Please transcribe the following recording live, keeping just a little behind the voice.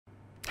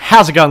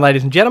How's it going,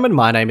 ladies and gentlemen?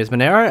 My name is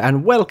Monero,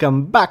 and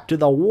welcome back to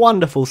the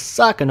wonderful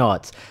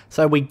Psychonauts.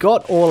 So we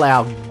got all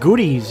our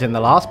goodies in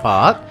the last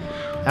part,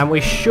 and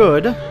we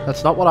should...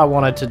 That's not what I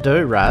wanted to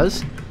do,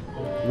 Raz.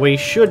 We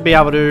should be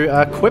able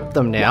to equip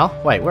them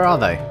now. Wait, where are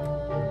they?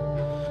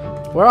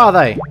 Where are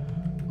they?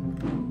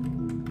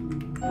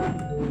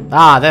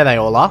 Ah, there they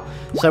all are.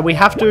 So we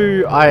have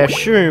to, I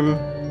assume,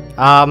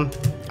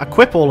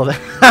 equip all of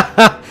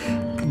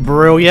them.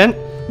 Brilliant.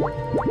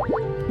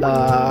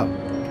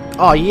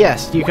 Oh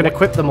yes, you can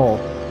equip them all.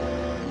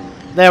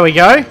 There we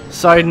go.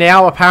 So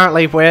now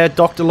apparently we're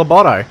Dr.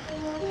 Loboto.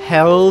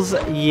 Hells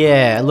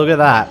yeah, look at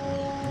that.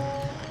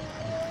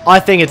 I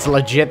think it's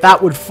legit.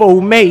 That would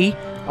fool me.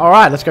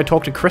 Alright, let's go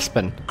talk to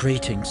Crispin.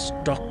 Greetings,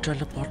 Dr.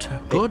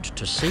 Loboto. Good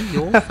to see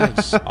your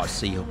face. I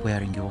see you're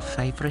wearing your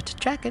favourite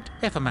jacket.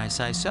 If I may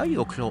say so,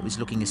 your claw is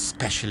looking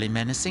especially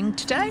menacing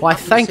today. Why,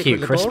 thank you,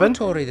 Crispin.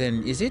 Laboratory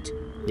then, is it?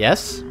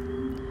 Yes.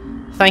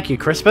 Thank you,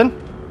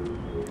 Crispin.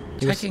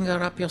 Taking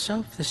her up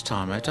yourself this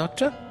time, eh,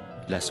 Doctor?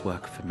 Less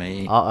work for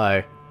me.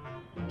 Uh-oh.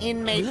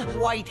 Inmate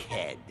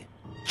Whitehead.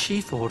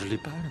 Chief Orderly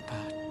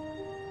Bonaparte.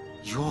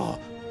 You're...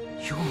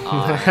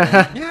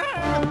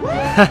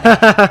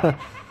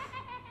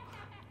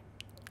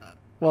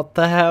 What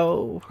the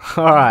hell?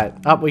 Alright,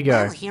 up we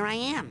go. Well, here I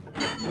am.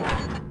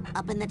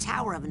 Up in the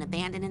tower of an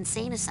abandoned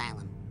insane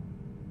asylum.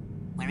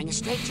 Wearing a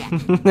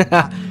straitjacket. Talking to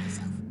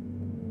myself.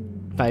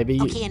 Maybe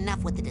you... Okay,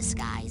 enough with the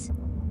disguise.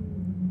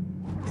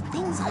 The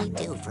things I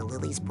do for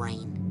Lily's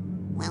brain.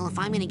 Well, if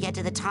I'm gonna get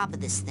to the top of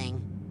this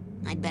thing,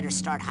 I'd better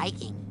start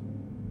hiking.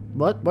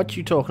 What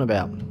you talking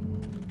about?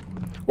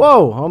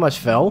 Whoa, almost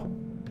fell.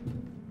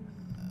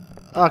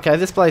 Okay,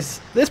 this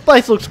place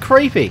looks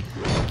creepy.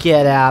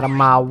 Get out of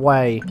my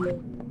way.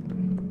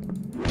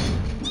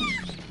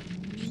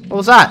 What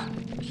was that?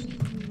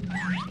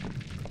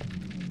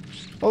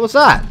 What was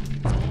that?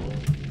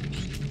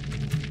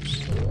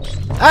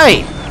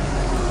 Hey!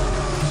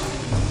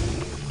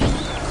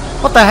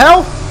 What the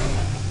hell?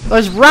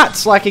 Those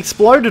rats like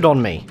exploded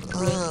on me.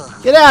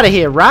 Get out of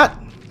here, rat!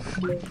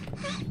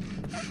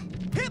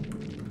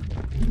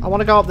 I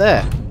want to go up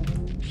there.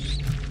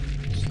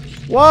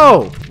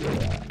 Whoa!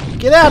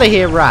 Get out of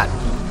here, rat!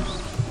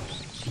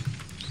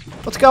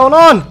 What's going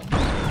on?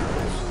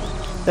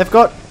 They've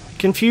got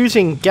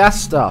confusing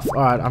gas stuff.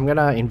 Alright, I'm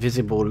gonna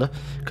invisible,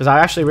 because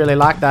I actually really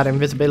like that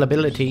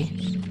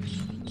invisibility.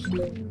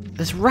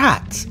 There's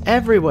rats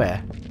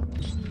everywhere.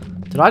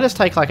 Did I just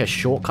take like a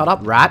shortcut up?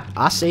 Rat,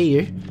 I see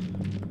you.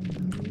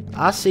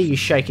 I see you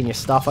shaking your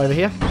stuff over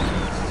here.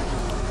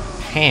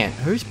 Pant.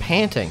 Who's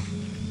panting?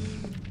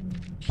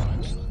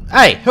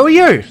 Hey, who are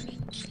you?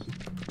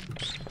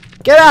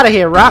 Get out of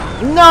here, rat.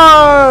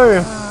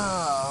 No!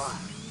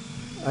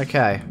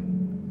 Okay.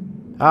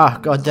 Ah,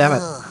 god damn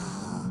it.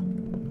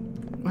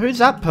 Who's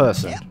that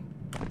person?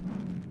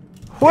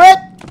 What?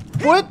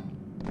 What?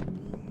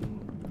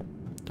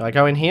 Do I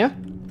go in here?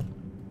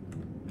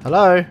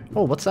 Hello?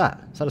 Oh, what's that?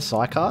 Is that a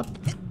psi card?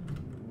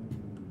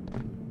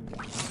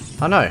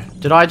 Oh no.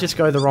 Did I just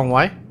go the wrong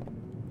way?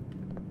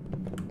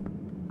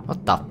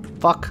 What the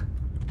fuck?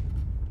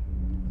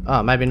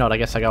 Oh, maybe not. I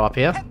guess I go up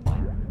here.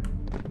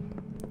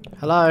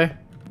 Hello?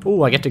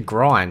 Ooh, I get to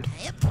grind.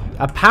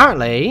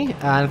 Apparently,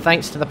 and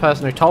thanks to the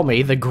person who told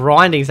me, the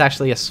grinding is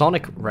actually a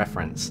Sonic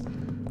reference,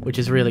 which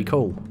is really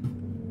cool.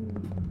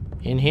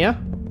 In here?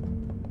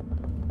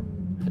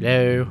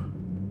 Hello?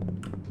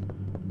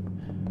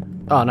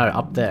 Oh no,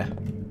 up there.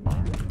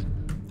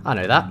 I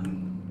know that.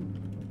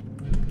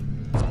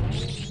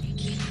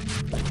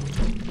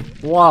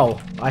 Whoa,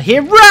 I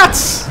hear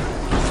rats!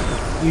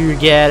 You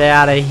get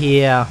out of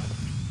here.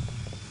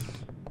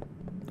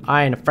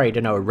 I ain't afraid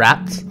of no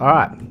rats.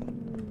 Alright.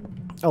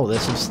 Oh,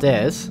 there's some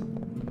stairs.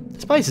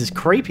 This place is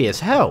creepy as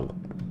hell.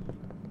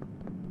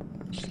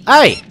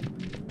 Hey!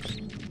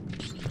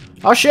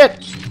 Oh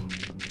shit!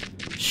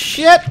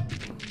 Shit!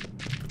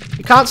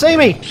 You can't see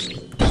me!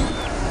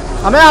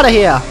 I'm out of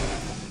here!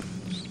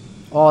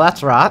 Oh,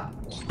 that's right.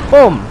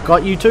 Boom!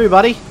 Got you too,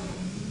 buddy.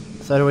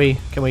 So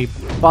can we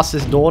bust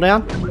this door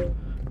down?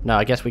 No,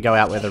 I guess we go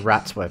out where the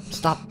rats were.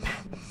 Stop.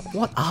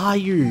 What are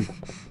you?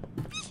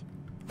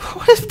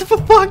 What the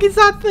fuck is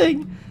that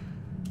thing?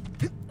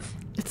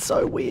 It's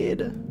so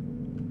weird.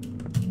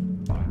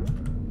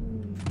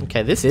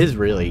 Okay, this is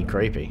really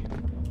creepy.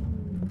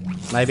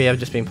 Maybe I've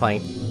just been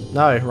playing...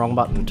 No, wrong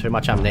button. Too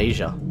much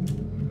amnesia.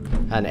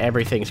 And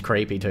everything's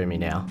creepy to me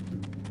now.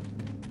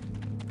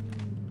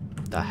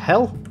 The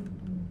hell?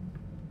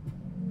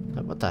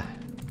 What the...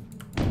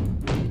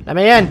 Let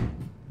me in!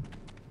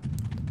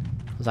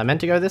 Was I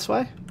meant to go this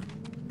way?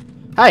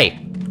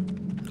 Hey!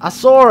 I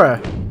saw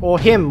her! Or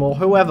him, or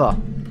whoever.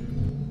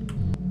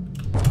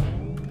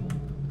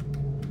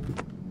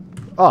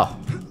 Oh,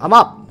 I'm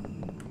up.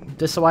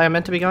 This the way I'm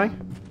meant to be going?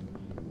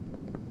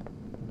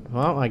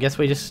 Well, I guess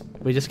we just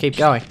keep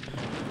going.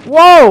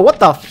 Whoa! What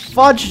the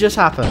fudge just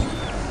happened?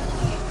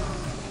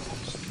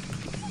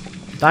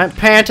 Don't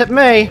pant at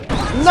me!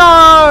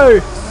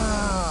 No!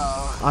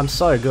 I'm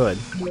so good.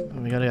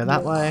 We gotta go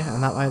that way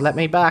and that way. Let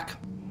me back.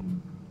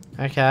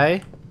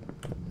 Okay.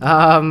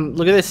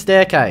 Look at this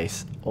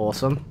staircase.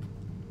 Awesome.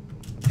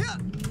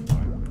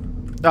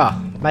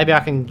 Oh, maybe I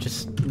can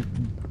just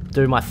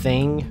do my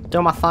thing.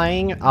 Do my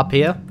thing up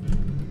here.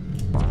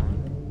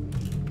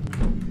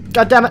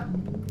 God damn it!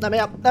 Let me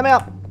up! Let me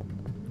up!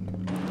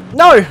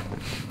 No!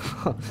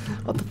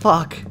 What the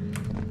fuck?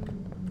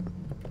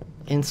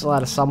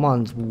 Inside of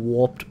someone's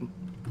warped,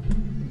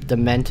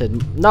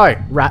 demented. No!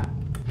 Rat.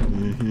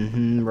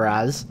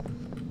 Raz.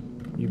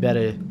 You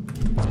better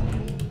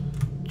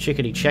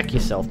chickadee check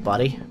yourself,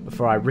 buddy,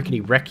 before I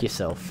rickety wreck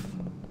yourself.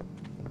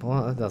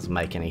 Well, that doesn't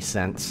make any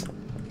sense.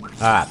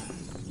 Alright.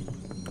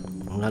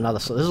 Another.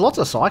 There's lots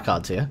of psi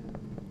cards here.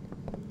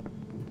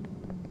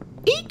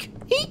 Eek!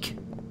 Eek!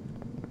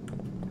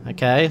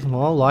 Okay,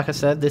 well, like I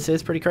said, this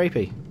is pretty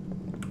creepy.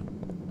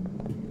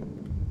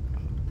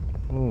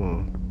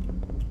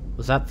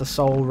 Was that the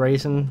sole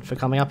reason for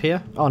coming up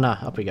here? Oh no,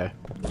 up we go.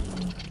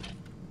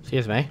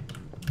 Excuse me.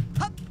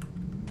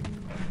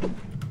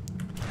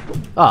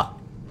 Oh.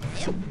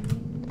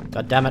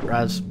 God damn it,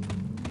 Raz.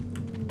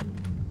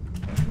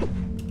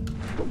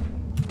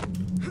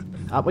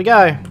 Up we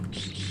go.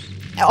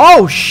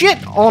 Oh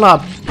shit! On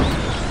a...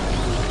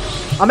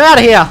 I'm out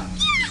of here!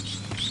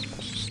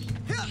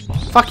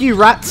 Fuck you,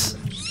 rats!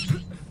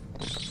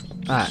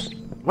 Alright.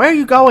 Where are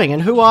you going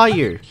and who are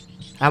you?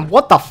 And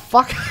what the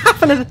fuck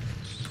happened to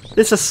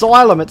this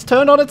asylum? It's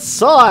turned on its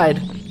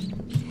side!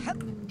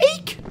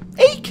 Eek!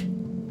 Eek!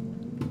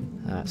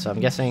 Alright, so I'm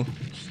guessing...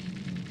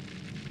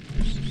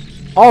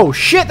 Oh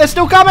shit, they're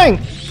still coming!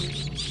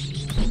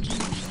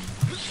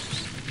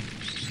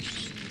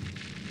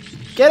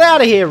 Get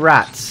out of here,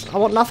 rats! I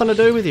want nothing to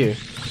do with you.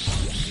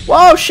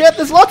 Whoa, shit,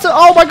 there's lots of...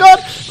 Oh my god!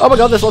 Oh my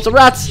god, there's lots of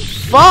rats!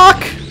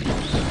 Fuck!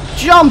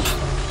 Jump!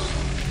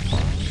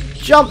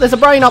 Jump, there's a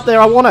brain up there,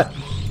 I want it.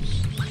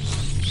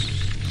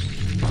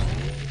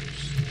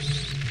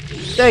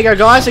 There you go,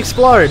 guys,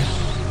 explode.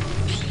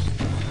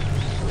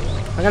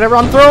 I'm gonna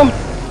run through them,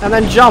 and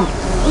then jump.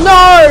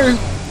 No!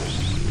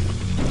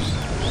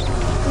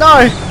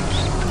 No!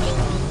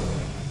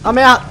 I'm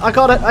out, I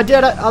got it, I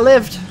did it, I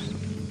lived.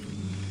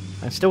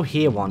 I can still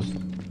hear one.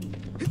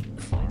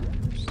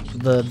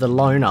 The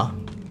loner.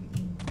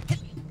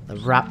 The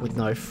rat with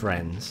no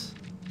friends.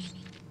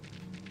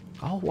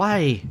 Oh,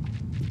 way.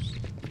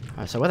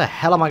 Alright, so where the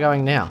hell am I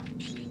going now?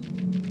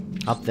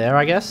 Up there,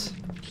 I guess?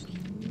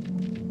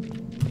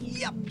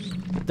 Yep.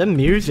 The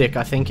music,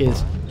 I think,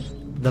 is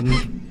the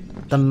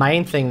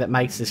main thing that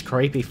makes this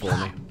creepy for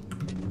me.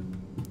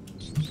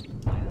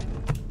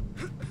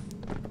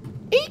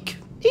 Eek!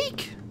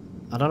 Eek!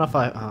 I don't know if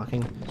I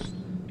can...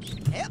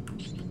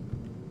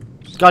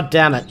 God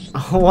damn it.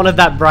 I wanted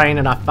that brain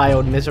and I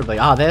failed miserably.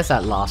 Ah, there's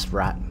that last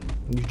rat.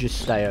 You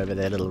just stay over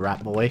there, little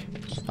rat boy.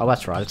 Oh,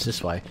 that's right, it's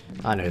this way.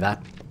 I knew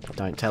that.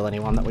 Don't tell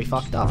anyone that we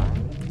fucked up.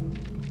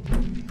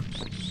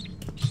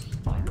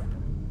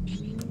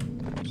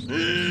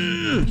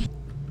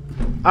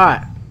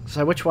 Alright,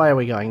 so which way are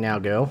we going now,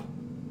 girl?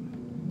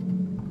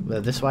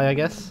 This way, I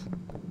guess?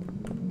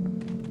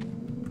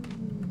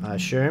 I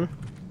assume.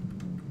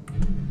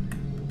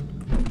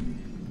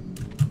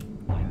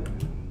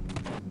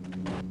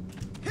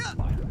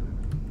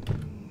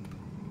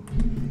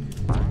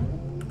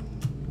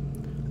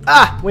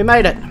 Ah! We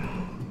made it!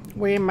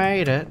 We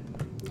made it.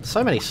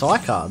 So many psi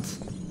cards.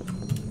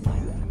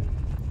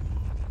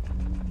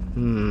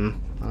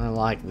 I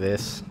like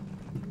this.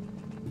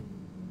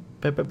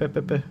 I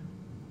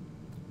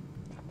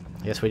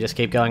guess we just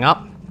keep going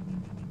up.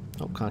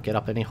 Oh, can't get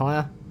up any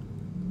higher.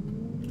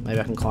 Maybe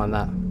I can climb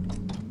that.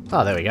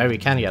 Oh, there we go, we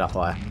can get up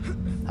higher.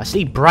 I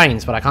see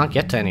brains, but I can't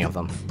get to any of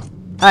them.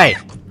 Hey!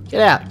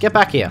 Get out! Get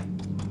back here!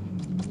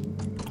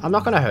 I'm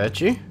not gonna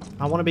hurt you.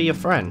 I want to be your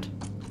friend.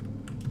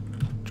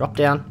 Drop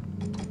down.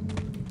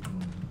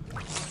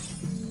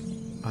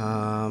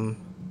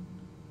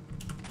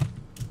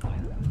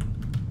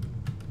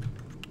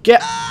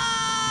 Get...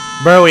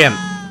 Brilliant.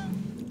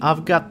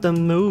 I've got the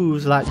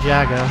moves like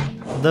Jagger.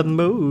 The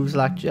moves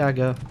like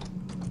Jagger.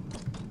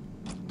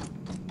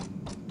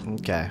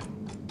 Okay.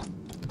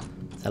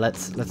 So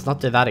let's not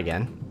do that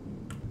again.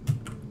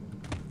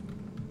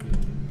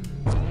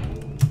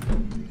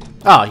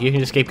 Oh, you can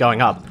just keep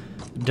going up.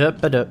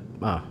 Dup-a-dup.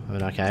 Oh,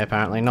 okay,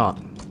 apparently not.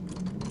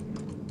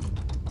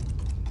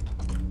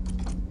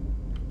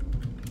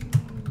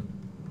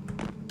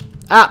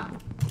 Ah!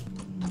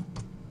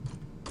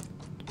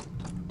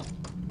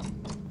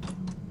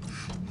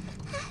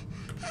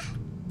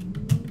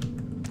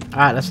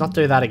 Alright, let's not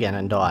do that again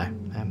and die.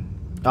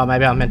 Oh,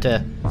 maybe I meant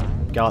to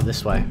go up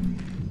this way.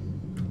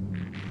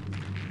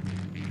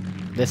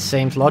 This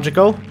seems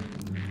logical.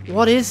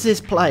 What is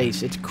this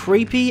place? It's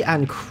creepy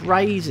and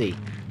crazy.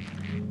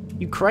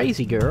 You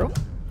crazy girl.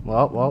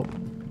 Well,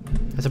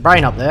 there's a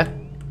brain up there.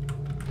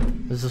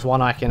 This is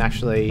one I can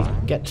actually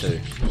get to.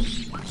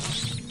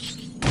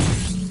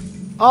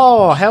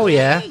 Oh, hell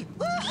yeah.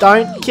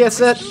 Don't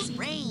kiss it.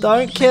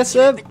 Don't kiss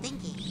it.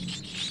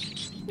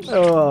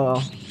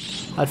 Oh,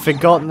 I'd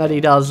forgotten that he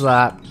does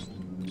that.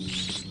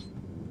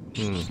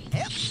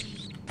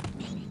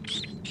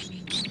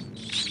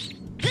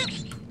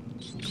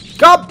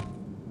 Come!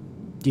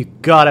 You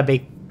gotta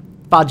be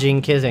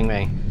fudging kissing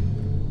me.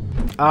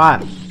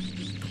 Alright.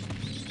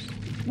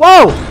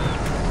 Whoa!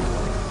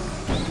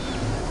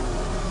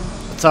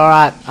 It's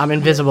alright. I'm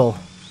invisible.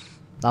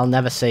 They'll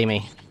never see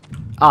me.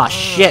 Ah,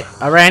 shit.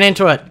 I ran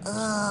into it.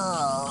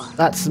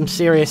 That's some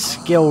serious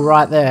skill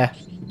right there.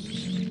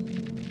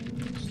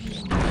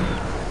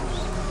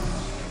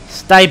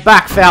 Stay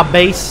back, foul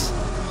beast.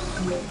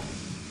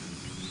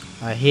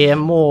 I hear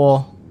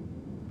more.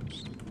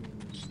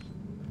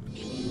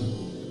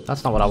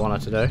 That's not what I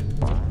wanted to do.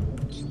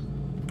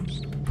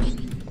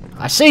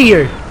 I see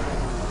you!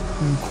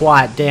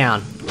 Quiet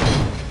down.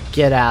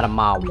 Get out of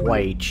my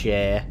way,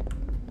 chair.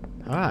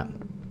 Alright.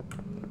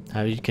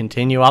 How do you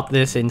continue up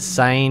this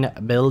insane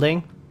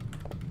building?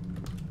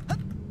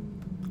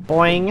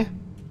 Boing.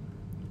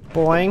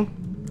 Boing.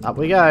 Up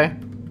we go.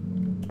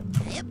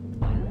 Yep.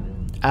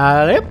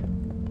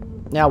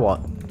 Now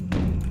what?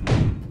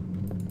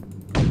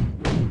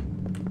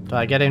 Do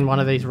I get in one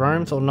of these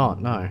rooms or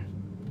not? No.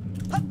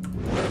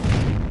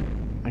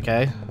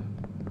 Okay.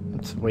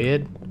 That's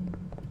weird.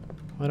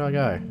 Where do I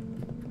go?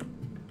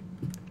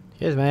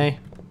 Excuse me.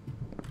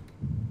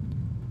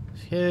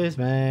 Excuse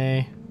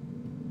me.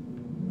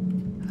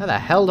 How the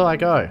hell do I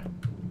go?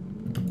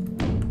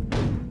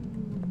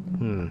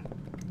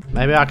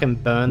 Maybe I can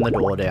burn the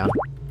door down.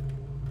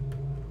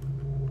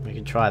 We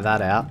can try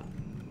that out.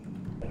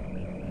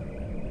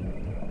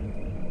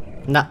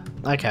 Nah,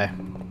 okay.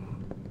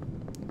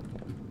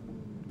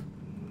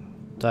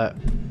 So...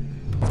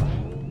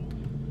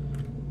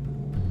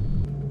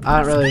 I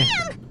don't really...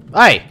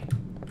 Hey!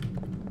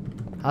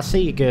 I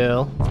see you,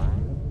 girl.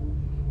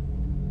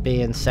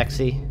 Being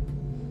sexy.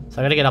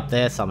 So I gotta get up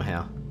there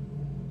somehow.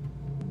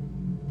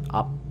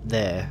 Up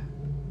there.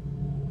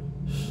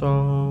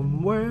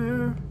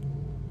 Somewhere.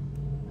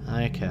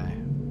 Okay.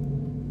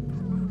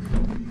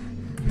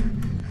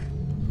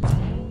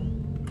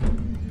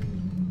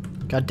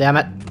 God damn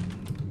it.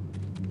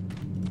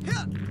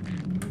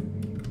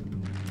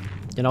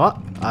 You know what?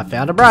 I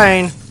found a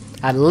brain.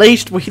 At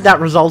least that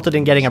resulted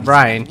in getting a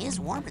brain. It is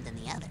warmer than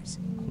the others.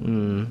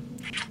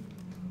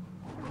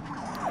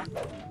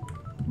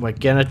 We're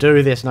gonna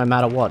do this no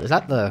matter what. Is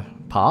that the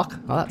park?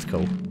 Oh, that's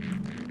cool.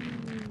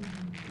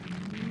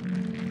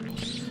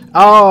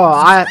 Oh,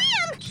 alright,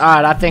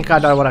 I think I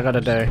know what I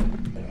gotta do.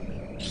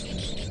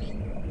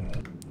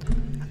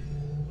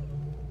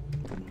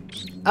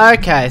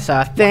 Okay, so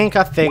I think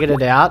I figured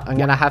it out. I'm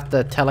gonna have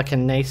to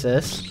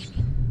telekinesis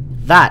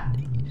that.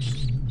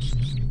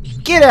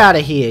 Get out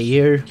of here,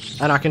 you!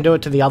 And I can do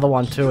it to the other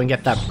one too and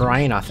get that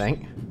brain, I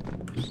think.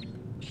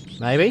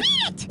 Maybe?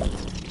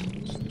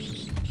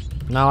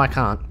 No, I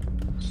can't.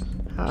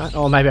 Alright,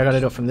 or maybe I gotta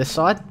do it from this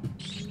side.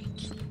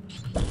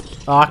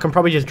 Oh, I can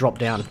probably just drop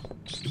down.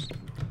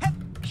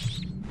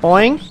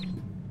 Boing.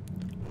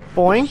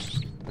 Boing.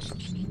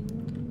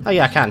 Oh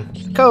yeah, I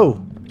can.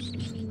 Cool.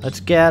 Let's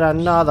get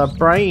another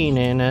brain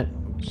in it.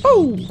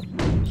 Woo!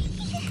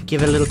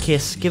 Give it a little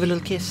kiss. Give it a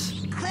little kiss.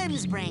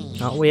 Clem's brain.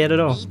 Not weird at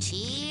all.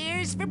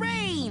 Cheers for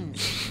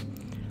brains.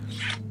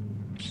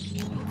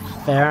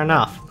 Fair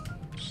enough.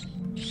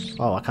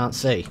 Oh, I can't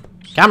see.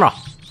 Camera!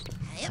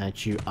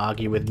 Don't you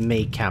argue with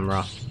me,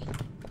 camera.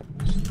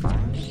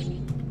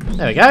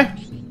 There we go.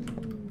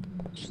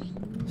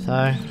 So,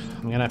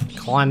 I'm gonna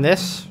climb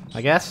this,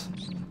 I guess.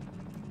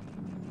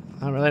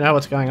 I don't really know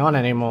what's going on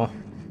anymore.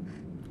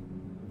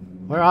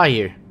 Where are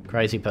you,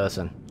 crazy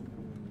person?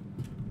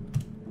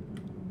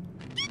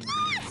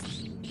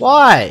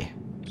 Why?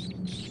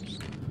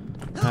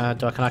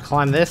 Can I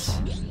climb this?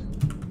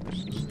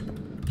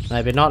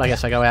 Maybe not, I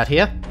guess I go out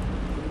here.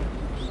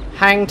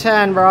 Hang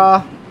 10,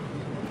 brah.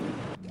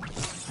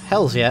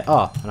 Hells yeah.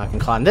 Oh, and I can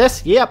climb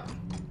this? Yep.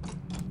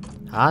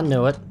 I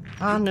knew it.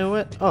 I knew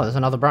it. Oh, there's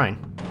another brain.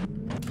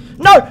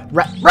 No!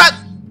 Rat!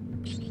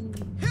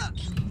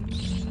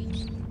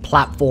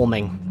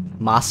 Platforming.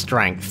 My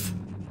strength.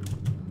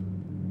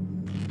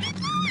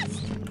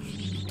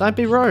 Don't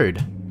be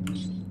rude.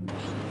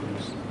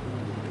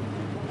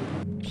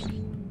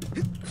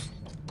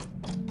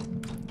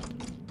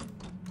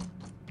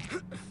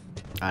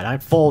 I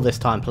don't fall this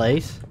time,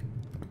 please.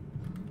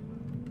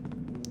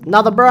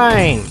 Another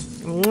brain!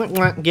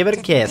 Give it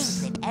a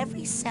kiss. That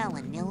every cell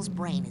in Nils'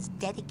 brain is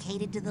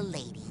dedicated to the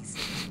ladies.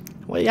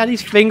 Well, he had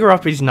his finger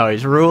up his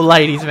nose. Real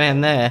ladies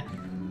man there.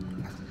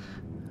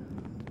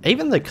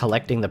 Even the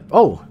collecting the...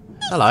 Oh,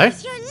 hello. This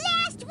is your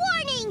last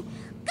warning.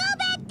 Go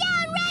back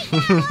down right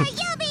now or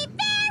you'll be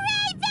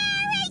very,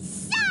 very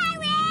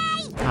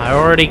sorry. I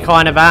already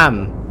kind of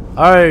am.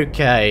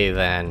 Okay,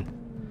 then.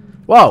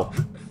 Whoa.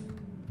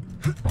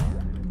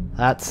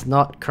 That's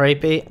not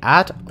creepy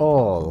at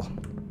all.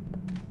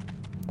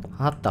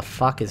 What the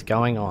fuck is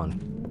going on?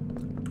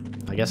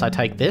 I guess I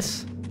take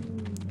this.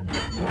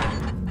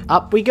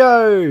 Up we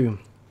go!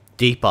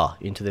 Deeper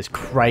into this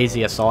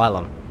crazy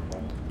asylum.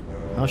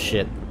 Oh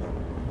shit.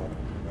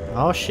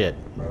 Oh shit.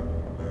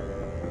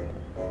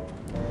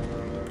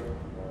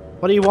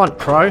 What do you want,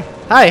 Crow?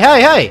 Hey,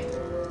 hey, hey!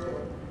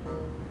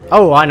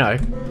 Oh, I know.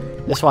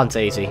 This one's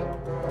easy.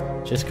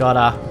 Just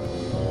gotta...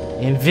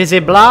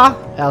 Invisibla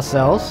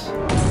ourselves.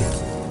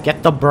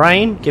 Get the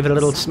brain, give it a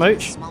little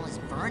smooch. As small as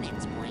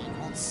Vernon's brain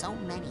holds so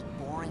many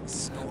boring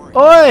stories.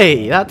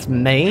 Oi! That's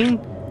mean.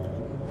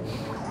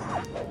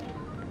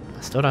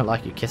 I still don't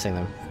like you kissing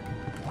them.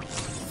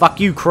 Fuck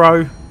you,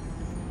 crow.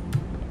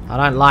 I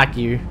don't like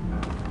you.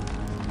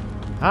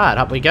 Alright,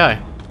 up we go.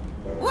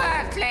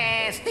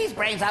 Worthless! These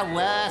brains are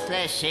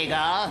worthless,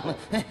 Shigo.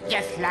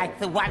 Just like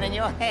the one in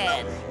your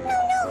head.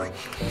 No,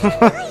 they're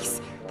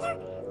nice. They're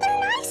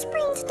nice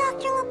brains,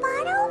 Dr.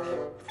 Lobato.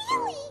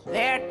 Really.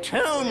 They're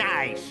too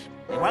nice.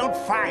 They won't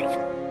fight.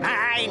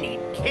 I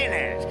need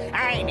killers.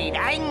 I need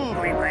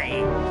angry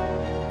brains.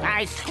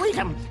 I squeeze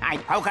them, I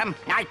poke them,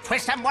 I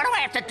twist them. What do I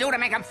have to do to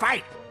make them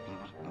fight?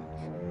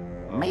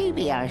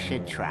 Maybe I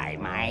should try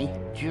my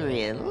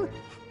drill.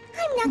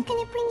 I'm not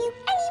gonna bring you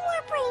any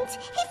more brains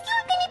if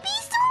you're gonna be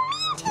so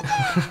mean to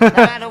them.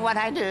 No matter what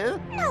I do?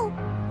 No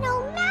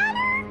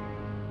matter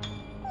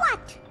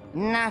what.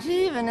 Not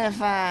even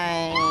if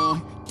I...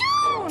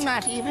 Oh,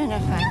 not even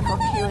if I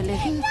cook you a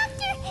little...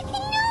 Doctor, no.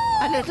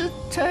 A little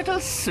turtle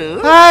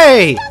soup?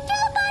 Hey! Dr.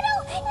 Lobato,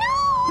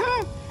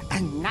 no. A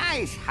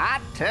nice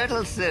hot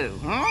turtle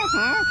soup.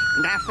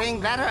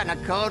 Nothing better on a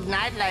cold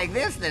night like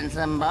this than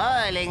some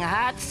boiling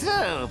hot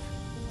soup.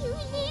 You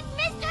need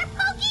Mr.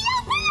 Pokey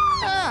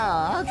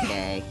Oh,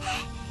 okay.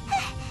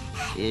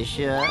 You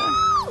sure? I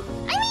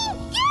mean,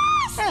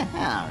 yes!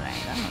 All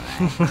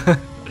right.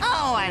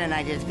 Oh, why don't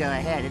I just go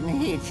ahead and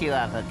heat you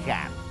up a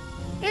cup?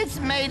 It's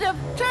made of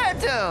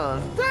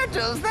turtles.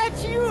 Turtles that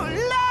you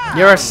love.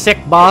 You're a sick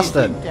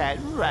bastard. Isn't that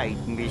right,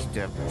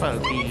 Mr.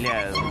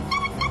 Pokey-Loaf?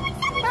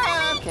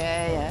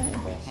 Okay.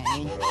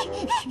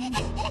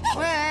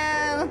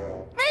 Well,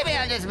 maybe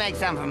I'll just make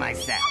some for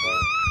myself.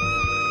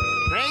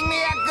 Bring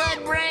me a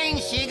good brain,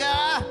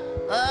 Shigo,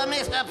 or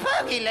Mr.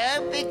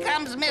 Pokey-Loaf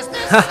becomes Mr.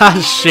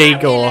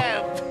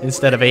 Shigor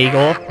instead of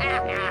Igor.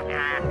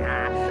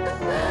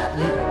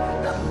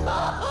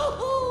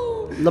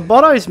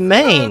 Loboto's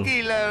mean.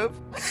 Pokey-Loaf.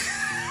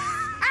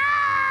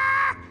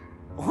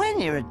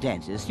 When you're a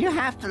dentist, you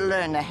have to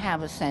learn to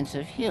have a sense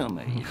of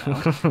humor, you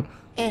know.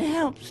 It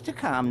helps to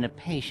calm the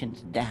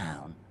patients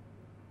down.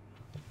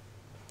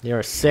 You're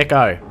a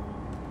sicko.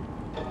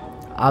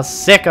 A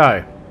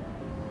sicko.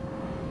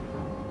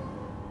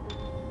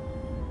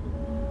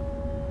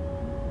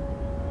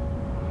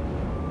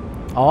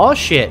 Oh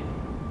shit.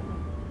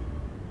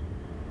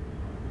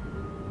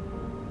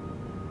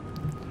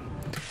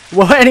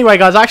 Well, anyway,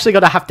 guys, I actually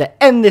got to have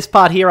to end this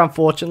part here,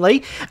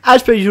 unfortunately.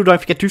 As per usual, don't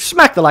forget to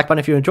smack the like button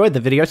if you enjoyed the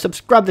video,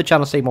 subscribe to the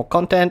channel to see more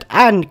content,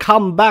 and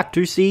come back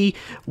to see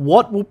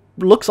what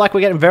looks like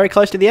we're getting very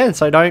close to the end,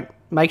 so don't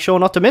make sure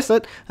not to miss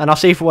it, and I'll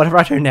see you for whatever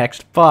I do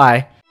next.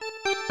 Bye.